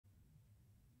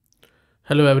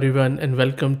Hello everyone and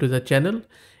welcome to the channel.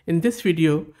 In this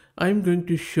video, I'm going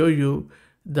to show you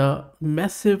the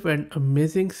massive and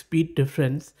amazing speed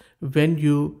difference when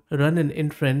you run an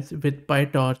inference with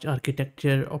PyTorch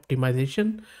architecture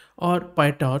optimization or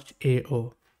PyTorch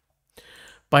AO.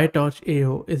 PyTorch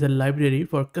AO is a library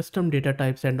for custom data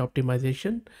types and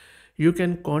optimization. You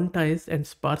can quantize and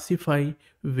sparsify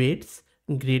weights,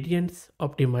 gradients,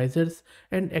 optimizers,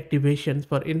 and activations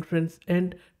for inference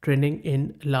and training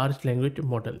in large language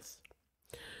models.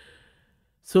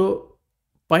 So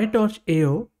PyTorch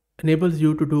AO enables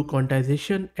you to do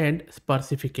quantization and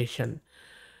sparsification.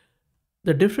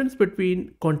 The difference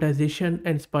between quantization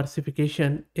and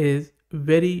sparsification is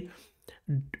very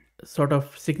sort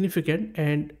of significant,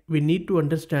 and we need to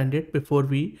understand it before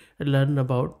we learn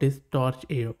about this Torch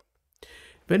AO.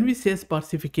 When we say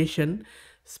sparsification,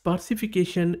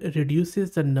 sparsification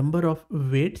reduces the number of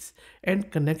weights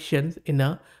and connections in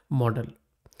a model.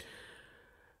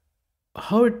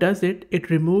 How it does it, it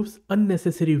removes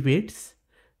unnecessary weights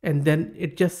and then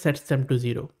it just sets them to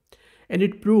 0. And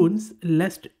it prunes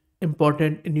less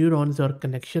important neurons or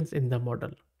connections in the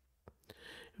model.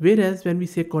 Whereas when we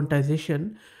say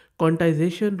quantization,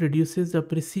 quantization reduces the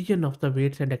precision of the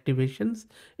weights and activations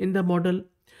in the model.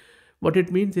 What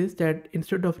it means is that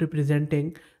instead of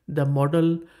representing the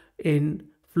model in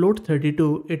float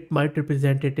 32, it might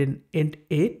represent it in int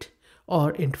 8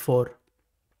 or int 4.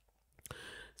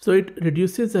 So it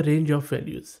reduces the range of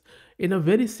values. In a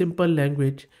very simple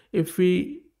language, if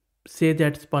we say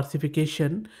that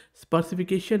sparsification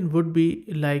would be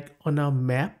like on a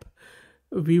map,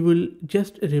 we will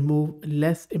just remove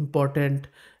less important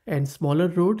and smaller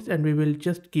roads and we will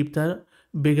just keep the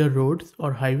bigger roads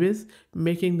or highways,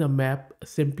 making the map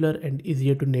simpler and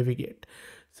easier to navigate.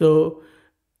 So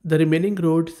the remaining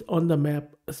roads on the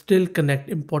map still connect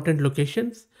important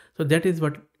locations. So that is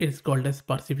what is called as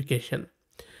sparsification.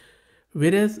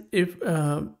 Whereas if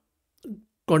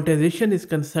quantization is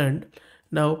concerned,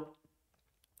 now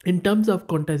in terms of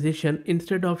quantization,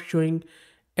 instead of showing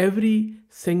every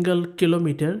single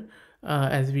kilometer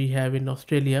as we have in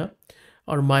Australia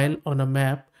or mile on a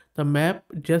map, the map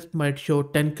just might show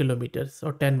 10 kilometers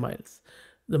or 10 miles.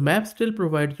 The map still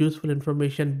provides useful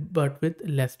information but with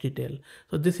less detail.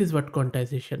 So this is what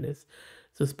quantization is.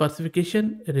 So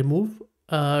sparsification remove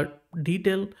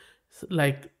detail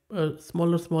like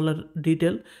smaller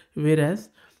detail, whereas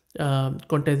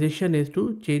quantization is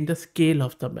to change the scale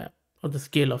of the map or the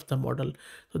scale of the model.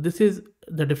 So this is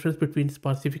the difference between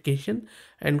sparsification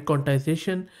and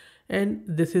quantization, and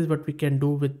this is what we can do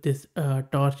with this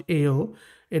Torch AO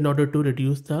in order to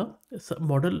reduce the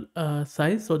model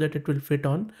size so that it will fit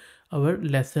on our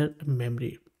lesser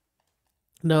memory.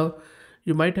 Now,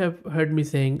 you might have heard me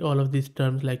saying all of these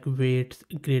terms like weights,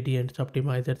 gradients,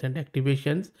 optimizers, and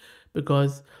activations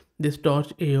because this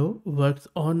Torch AO works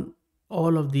on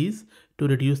all of these to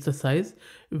reduce the size.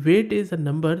 Weight is a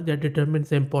number that determines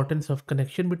the importance of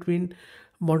connection between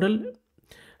model's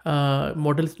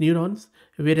neurons,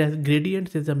 whereas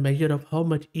gradients is a measure of how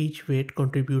much each weight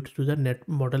contributes to the net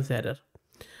model's error.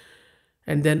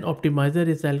 And then optimizer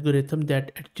is the algorithm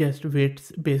that adjusts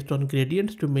weights based on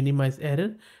gradients to minimize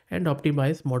error and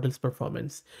optimize model's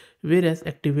performance. Whereas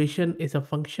activation is a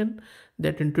function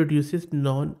that introduces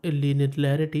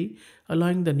non-linearity,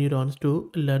 allowing the neurons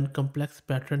to learn complex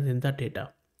patterns in the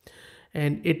data.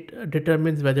 And it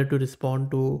determines whether to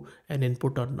respond to an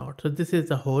input or not. So this is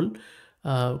the whole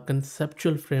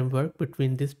conceptual framework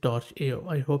between this Torch AO.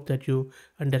 I hope that you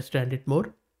understand it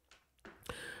more.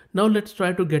 Now let's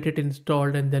try to get it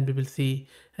installed, and then we will see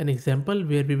an example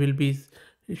where we will be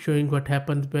showing what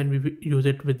happens when we use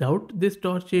it without this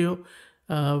TorchAO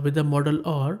with the model,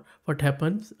 or what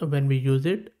happens when we use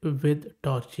it with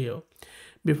TorchAO.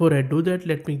 Before I do that,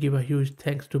 let me give a huge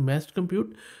thanks to Massed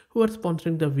Compute who are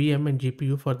sponsoring the VM and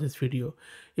GPU for this video.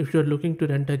 If you are looking to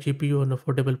rent a GPU on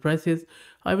affordable prices,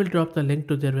 I will drop the link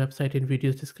to their website in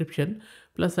video's description.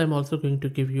 Plus, I'm also going to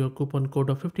give you a coupon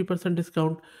code of 50%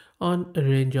 discount on a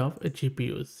range of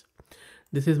GPUs.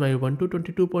 This is my Ubuntu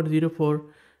 22.04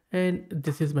 and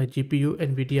this is my GPU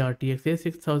NVIDIA RTX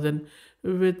A6000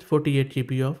 with 48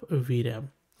 GB of VRAM.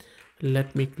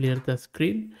 Let me clear the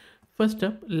screen. First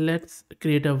up, let's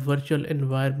create a virtual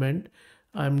environment.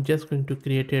 I'm just going to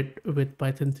create it with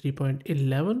Python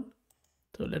 3.11.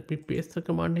 So let me paste the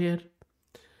command here.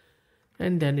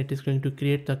 And then it is going to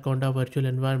create the Conda virtual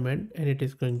environment and it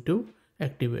is going to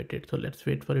activate it. So let's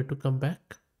wait for it to come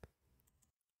back.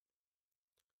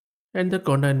 And the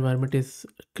conda environment is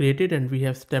created and we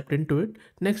have stepped into it.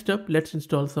 Next up, let's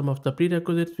install some of the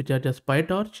prerequisites, which are just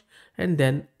PyTorch and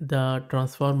then the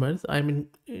transformers.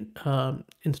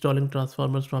 Installing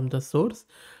transformers from the source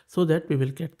so that we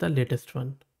will get the latest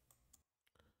one.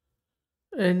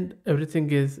 And everything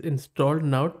is installed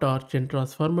now, torch and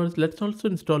transformers. Let's also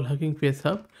install Hugging Face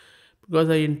Hub because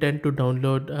I intend to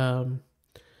download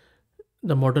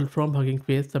the model from Hugging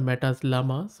Face, the Meta's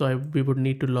Llama. So we would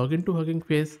need to log into Hugging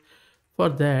Face. For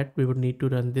that, we would need to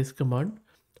run this command,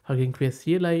 Hugging Face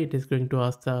CLI. It is going to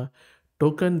ask the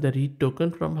token, the read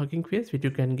token from Hugging Face, which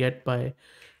you can get by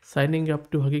signing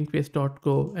up to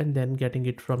huggingface.co and then getting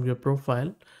it from your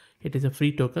profile. It is a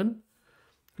free token.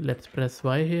 Let's press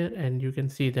Y here and you can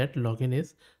see that login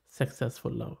is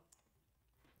successful now.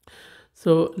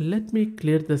 So let me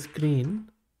clear the screen.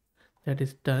 That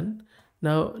is done.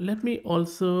 Now let me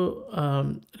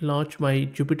also launch my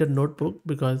Jupyter notebook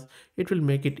because it will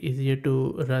make it easier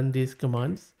to run these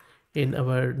commands in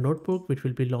our notebook, which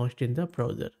will be launched in the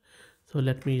browser. So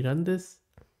let me run this.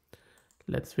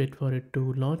 Let's wait for it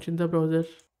to launch in the browser.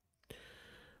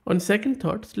 On second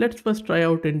thoughts, let's first try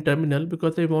out in terminal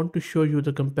because I want to show you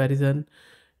the comparison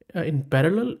in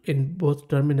parallel in both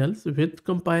terminals with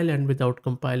compile and without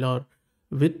compile, or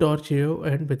with TorchAO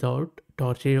and without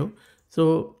TorchAO.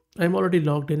 So I'm already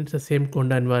logged in. It's the same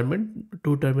Conda environment,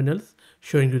 two terminals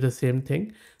showing you the same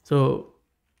thing. So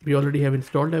we already have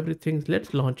installed everything.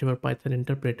 Let's launch our Python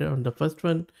interpreter on the first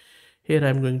one. Here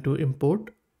I'm going to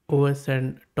import OS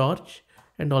and torch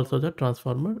and also the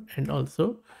transformer and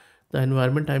also the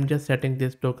environment. I'm just setting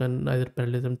this token either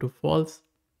parallelism to false,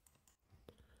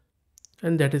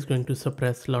 and that is going to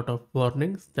suppress a lot of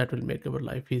warnings that will make our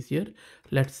life easier.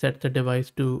 Let's set the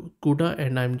device to CUDA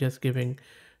and I'm just giving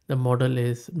the model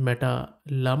is Meta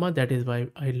Llama. That is why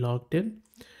I logged in.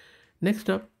 Next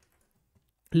up,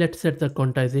 let's set the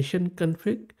quantization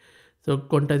config. So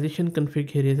quantization config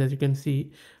here is, as you can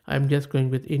see, I'm just going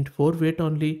with int 4 weight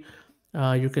only.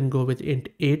 You can go with int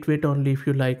 8 weight only if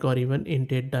you like, or even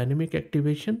int 8 dynamic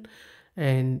activation.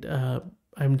 And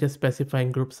I'm just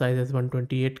specifying group size as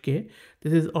 128k.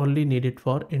 This is only needed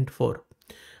for int 4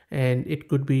 and it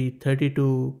could be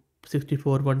 32,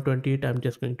 64, 128. I'm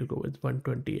just going to go with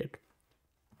 128.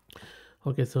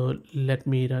 Okay, so let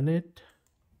me run it.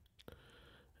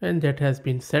 And that has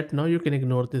been set. Now you can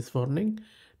ignore this warning.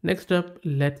 Next up,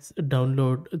 let's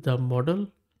download the model.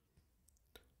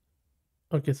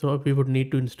 Okay, so we would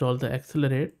need to install the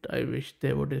accelerate. I wish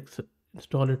they would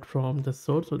install it from the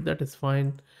source, so that is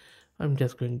fine. I'm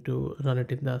just going to run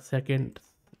it in the second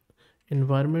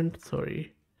environment.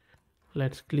 Sorry,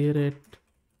 let's clear it,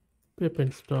 pip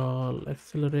install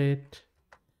accelerate,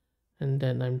 and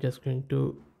then I'm just going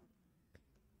to,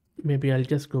 maybe I'll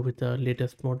just go with the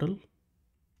latest model.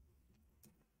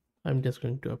 I'm just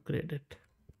going to upgrade it.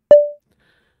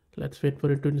 Let's wait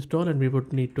for it to install, and we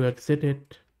would need to exit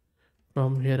it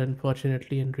from here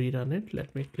unfortunately and rerun it.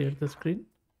 Let me clear the screen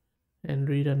and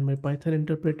rerun my Python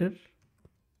interpreter.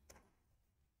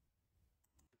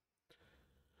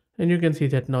 And you can see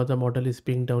that now the model is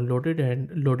being downloaded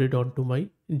and loaded onto my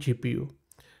GPU,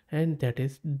 and that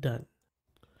is done.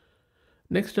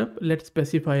 Next up, let's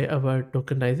specify our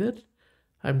tokenizer.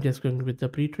 I'm just going with the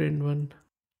pre-trained one.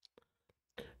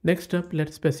 Next up,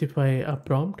 let's specify a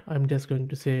prompt. I'm just going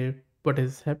to say what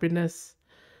is happiness.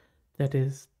 That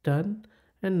is done.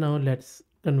 And now let's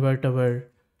convert our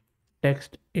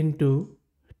text into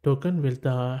token with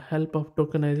the help of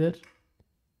tokenizer.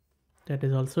 That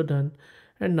is also done.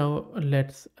 And now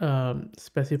let's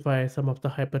specify some of the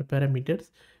hyperparameters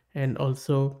and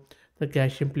also the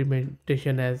cache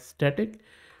implementation as static,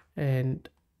 and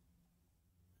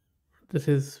this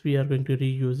is, we are going to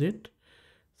reuse it.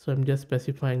 So I'm just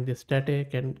specifying the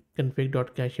static, and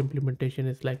config.cache implementation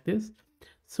is like this.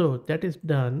 So that is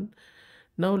done.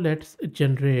 Now let's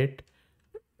generate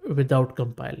without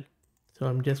compile. So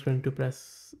I'm just going to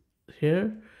press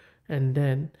here, and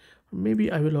then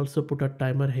maybe I will also put a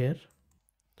timer here.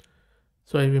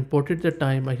 So I've imported the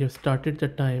time, I have started the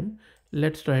time.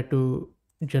 Let's try to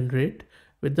generate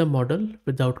with the model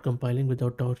without compiling,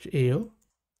 without TorchAO.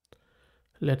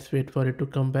 Let's wait for it to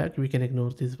come back. We can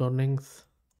ignore these warnings.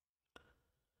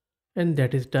 And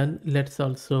that is done. Let's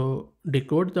also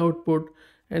decode the output,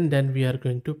 and then we are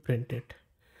going to print it.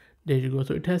 There you go.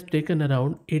 So it has taken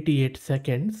around 88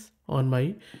 seconds on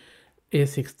my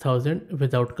A6000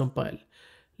 without compile.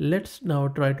 Let's now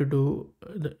try to do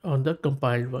on the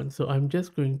compiled one. So I'm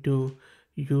just going to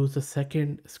use the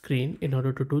second screen in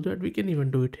order to do that. We can even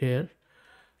do it here.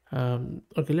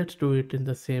 Okay, let's do it in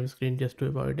the same screen just to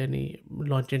avoid any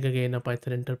launching again a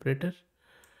Python interpreter.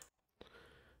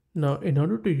 Now, in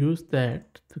order to use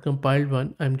that, the compiled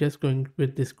one, I'm just going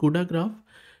with this CUDA graph,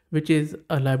 which is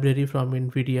a library from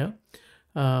NVIDIA.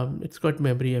 It's got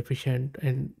memory efficient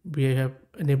and we have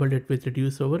enabled it with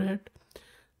reduce overhead.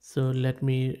 So let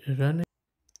me run it.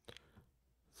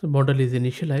 So model is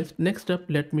initialized. Next up,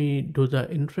 let me do the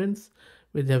inference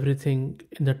with everything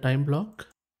in the time block.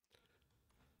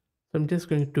 So I'm just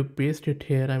going to paste it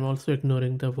here. I'm also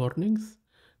ignoring the warnings.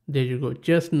 There you go,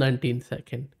 just 19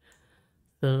 seconds.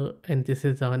 So, and this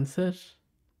is the answer.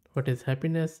 What is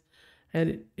happiness?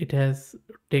 And it has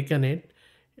taken it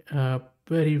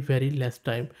very less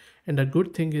time. And the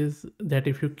good thing is that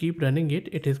if you keep running it,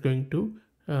 it is going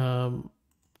to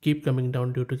keep coming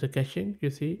down due to the caching. You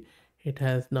see, it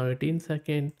has now 18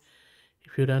 seconds.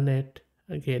 If you run it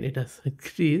again, it has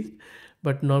increased,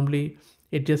 but normally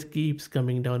it just keeps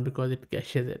coming down because it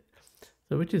caches it.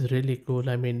 So which is really cool.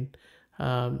 I mean,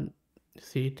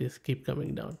 see, it is keep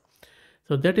coming down.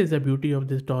 So that is the beauty of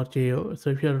this TorchAO. So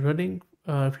if you're running,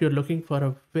 if you're looking for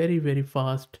a very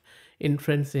fast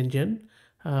inference engine,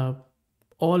 uh,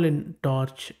 all in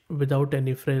Torch without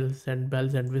any frills and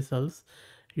bells and whistles,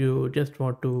 you just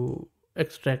want to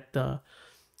extract the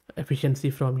efficiency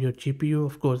from your GPU.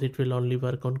 Of course, it will only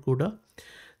work on CUDA.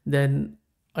 Then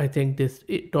I think this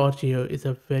TorchAO is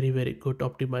a very good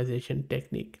optimization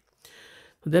technique.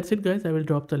 So that's it guys. I will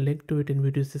drop the link to it in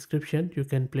video's description. You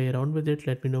can play around with it.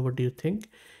 Let me know what do you think.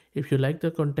 If you like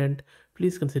the content,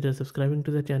 please consider subscribing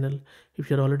to the channel. If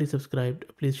you're already subscribed,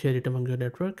 please share it among your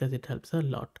network as it helps a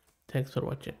lot. Thanks for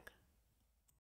watching.